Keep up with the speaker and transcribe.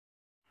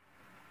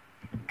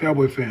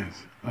Cowboy fans,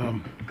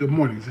 good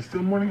morning. Is it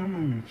still morning? I'm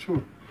not even sure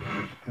if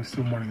it's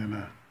still morning or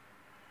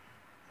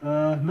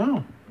not.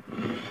 No,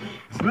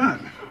 it's not.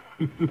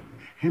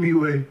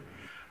 Anyway,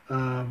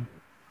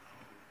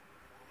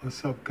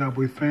 what's up,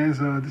 Cowboy fans?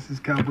 This is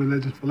Cowboy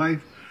Legends for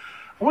Life.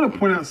 I want to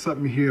point out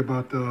something here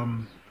about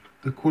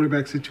the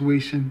quarterback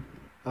situation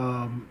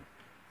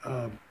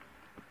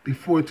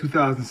before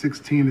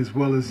 2016 as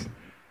well as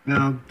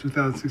now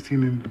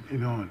 2016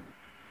 and on.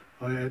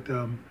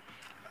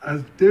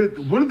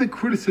 One of the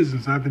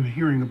criticisms I've been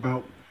hearing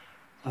about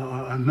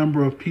a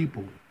number of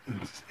people,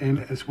 and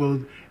as well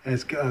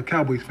as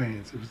Cowboys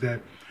fans, is that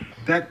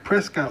Dak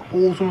Prescott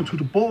holds on to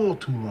the ball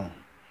too long.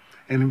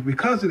 And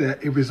because of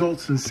that, it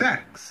results in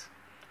sacks.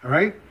 All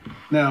right?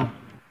 Now,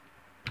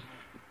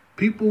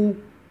 people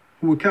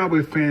who are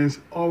Cowboy fans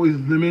always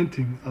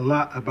lamenting a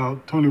lot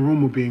about Tony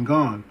Romo being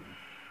gone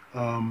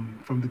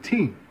from the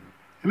team.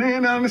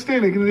 And I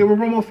understand it. They were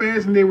Romo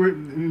fans, and they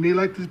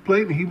liked his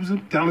play, and he was a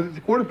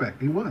talented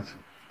quarterback. He was,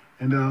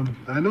 and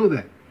I know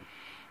that.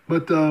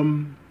 But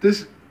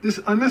this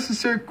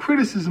unnecessary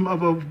criticism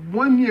of a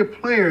 1-year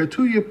player, a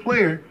 2-year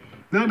player,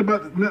 now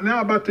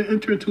about to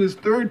enter into his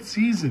 3rd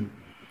season,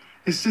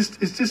 it's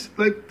just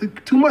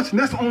like too much. And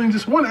that's only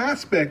just one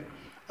aspect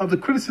of the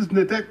criticism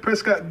that Dak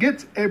Prescott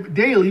gets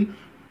daily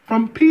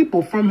from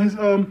people, from his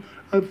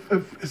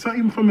it's not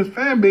even from his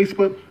fan base,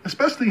 but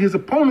especially his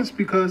opponents,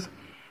 because,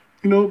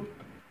 you know,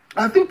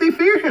 I think they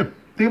fear him.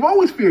 They've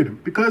always feared him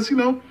because, you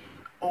know,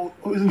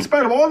 in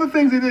spite of all the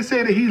things that they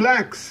say that he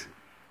lacks,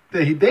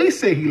 they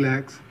say he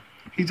lacks,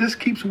 he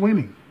just keeps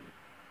winning.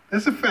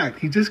 That's a fact.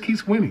 He just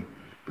keeps winning.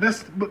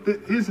 But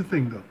here's the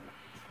thing, though.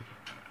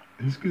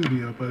 Excuse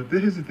me, but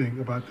here's the thing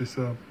about this.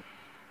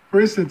 For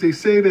instance, they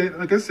say that,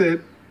 like I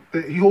said,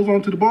 that he holds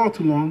on to the ball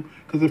too long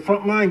because the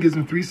front line gives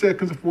him 3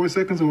 seconds or 4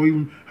 seconds or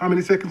even how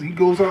many seconds he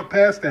goes out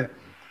past that.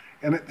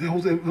 And it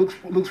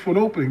looks for an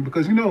opening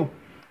because, you know,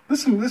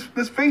 listen,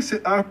 let's face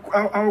it,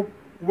 our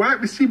wide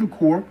receiver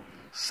core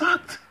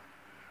sucked.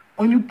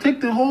 When you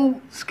take the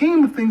whole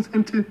scheme of things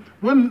into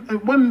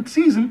one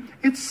season,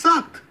 it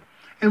sucked.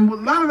 And a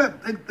lot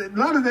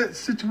of that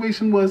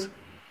situation was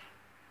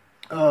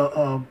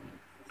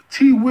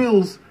T.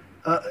 Will's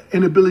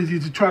inability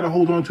to try to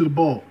hold on to the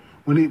ball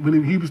when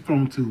he was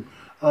thrown to.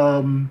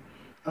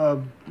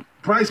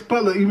 Bryce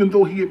Butler, even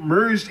though he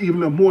emerged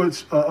even a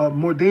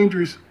more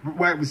dangerous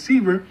wide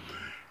receiver,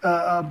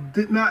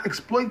 did not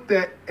exploit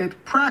that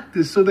at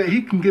practice so that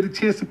he can get a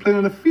chance to play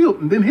on the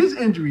field. And then his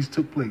injuries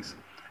took place.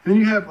 And then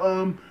you have,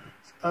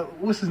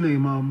 what's his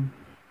name? I'm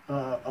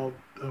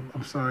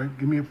sorry,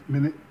 give me a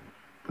minute.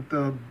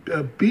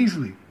 But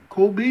Beasley,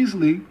 Cole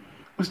Beasley,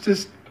 was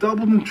just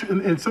doubled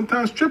and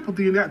sometimes tripled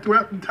throughout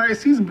the entire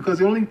season because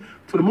they only,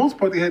 for the most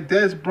part, they had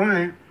Dez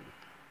Bryant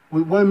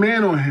with one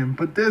man on him.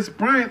 But Dez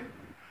Bryant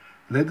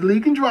led the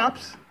league in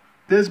drops.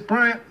 Dez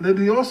Bryant led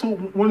also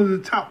one of the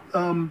top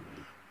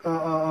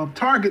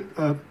target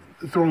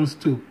thrown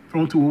to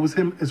was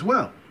him as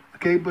well.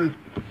 Okay, but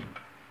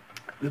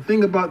the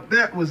thing about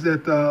that was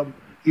that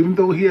even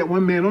though he had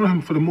one man on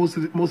him for the most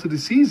of the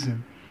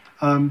season,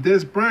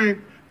 Dez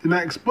Bryant did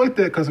not exploit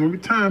that because every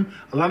time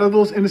a lot of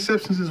those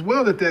interceptions as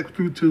well that Dak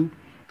threw to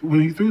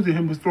when he threw to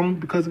him was thrown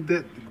because of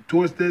that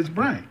towards Dez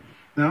Bryant.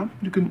 Now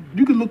you can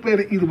look at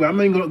it either way. I'm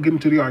not even going to get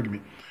into the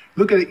argument.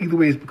 Look at it either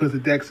way. It's because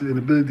of Dak's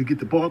inability to get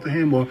the ball to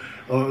him, or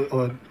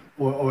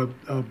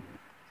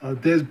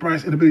Dez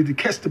Bryant's inability to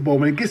catch the ball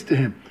when it gets to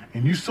him.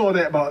 And you saw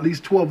that about at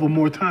least 12 or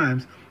more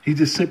times. He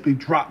just simply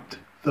dropped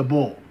the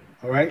ball.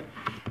 All right.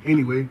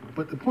 Anyway,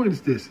 but the point is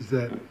this: is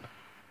that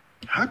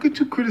how could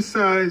you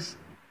criticize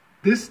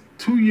this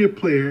 2-year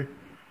player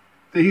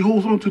that he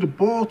holds on to the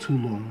ball too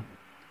long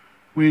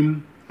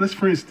when,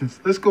 for instance,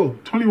 let's go.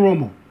 Tony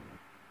Romo,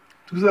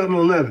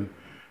 2011,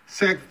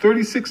 sacked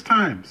 36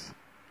 times.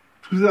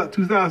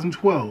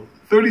 2012,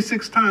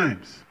 36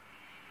 times.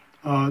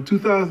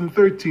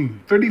 2013,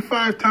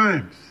 35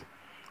 times.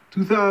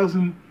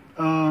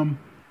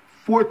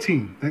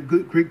 2014, that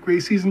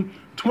great season,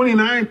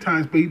 29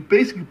 times, but he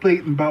basically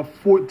played in about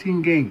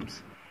 14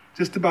 games.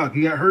 Just about.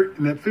 He got hurt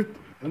in that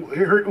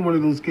hurt in one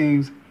of those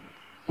games.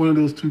 One of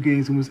those 2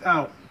 games and was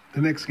out the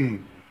next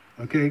game,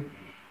 okay?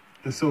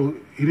 And so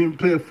he didn't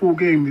play a full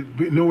game,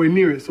 nowhere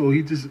near it, so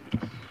he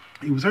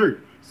was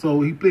hurt.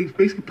 So he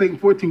basically played in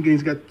 14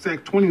 games, got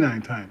sacked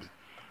 29 times,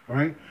 all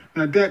right?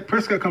 Now, Dak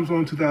Prescott comes on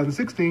in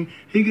 2016.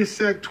 He gets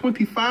sacked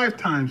 25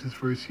 times his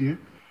first year,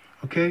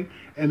 okay?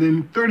 And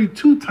then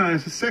 32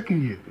 times his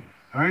second year,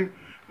 all right?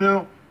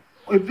 Now,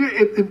 if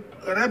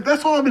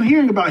that's all I've been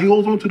hearing about. He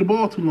holds on to the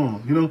ball too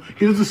long, you know?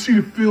 He doesn't see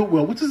the field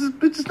well, which is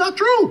not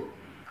true.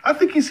 I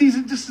think he sees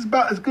it just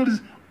about as good as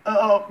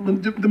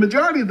the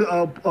majority of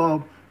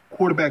the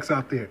quarterbacks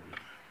out there.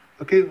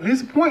 Okay,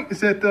 his point is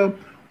that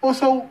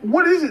also,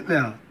 what is it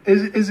now?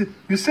 Is it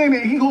you're saying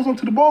that he holds on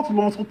to the ball too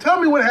long? So tell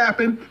me what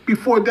happened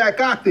before Dak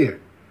got there.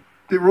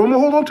 Did Romo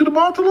hold on to the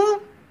ball too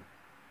long?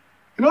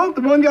 You know, the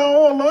one y'all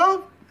all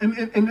love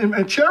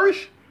and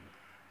cherish.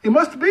 It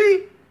must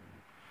be.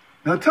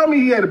 Now tell me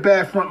he had a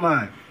bad front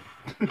line.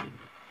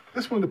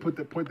 Just wanted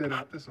to point that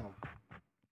out. That's all.